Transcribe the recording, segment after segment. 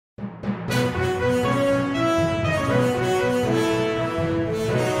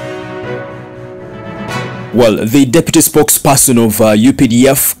Well, the deputy spokesperson of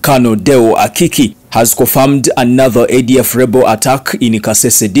UPDF, Colonel Deo Akiki, has confirmed another ADF rebel attack in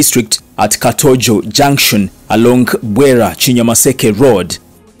Kasese district at Katojo Junction along Bwera Chinyamaseke Road.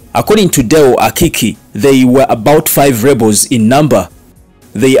 According to Deo Akiki, they were about 5 rebels in number.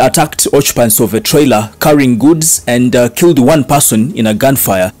 They attacked occupants of a trailer carrying goods and killed 1 person in a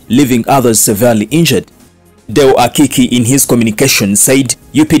gunfire, leaving others severely injured. Deo Akiki, in his communication, said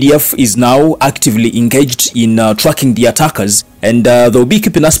UPDF is now actively engaged in tracking the attackers, and they'll be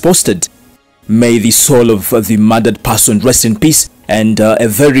keeping us posted. May the soul of the murdered person rest in peace, and a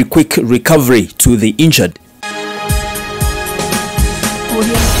very quick recovery to the injured.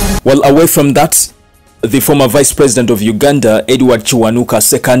 Well, away from that, the former Vice President of Uganda, Edward Kiwanuka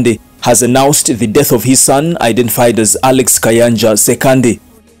Sekande, has announced the death of his son, identified as Alex Kayanja Sekande.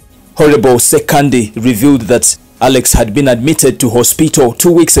 Horrible Sekande revealed that Alex had been admitted to hospital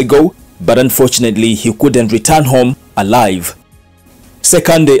 2 weeks ago, but unfortunately he couldn't return home alive.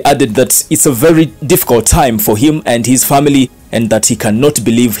 Sekande added that it's a very difficult time for him and his family, and that he cannot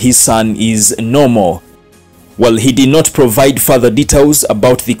believe his son is no more. Well, he did not provide further details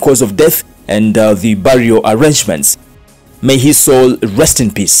about the cause of death and the burial arrangements. May his soul rest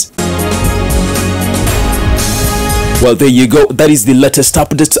in peace. Well, there you go. That is the latest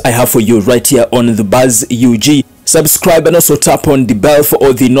update I have for you right here on The Buzz UG. Subscribe and also tap on the bell for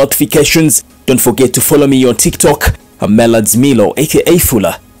all the notifications. Don't forget to follow me on TikTok, Melads Milo, aka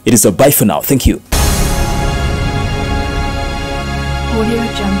Fuller. It is a bye for now. Thank you. Audio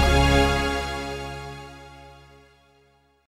Jungle.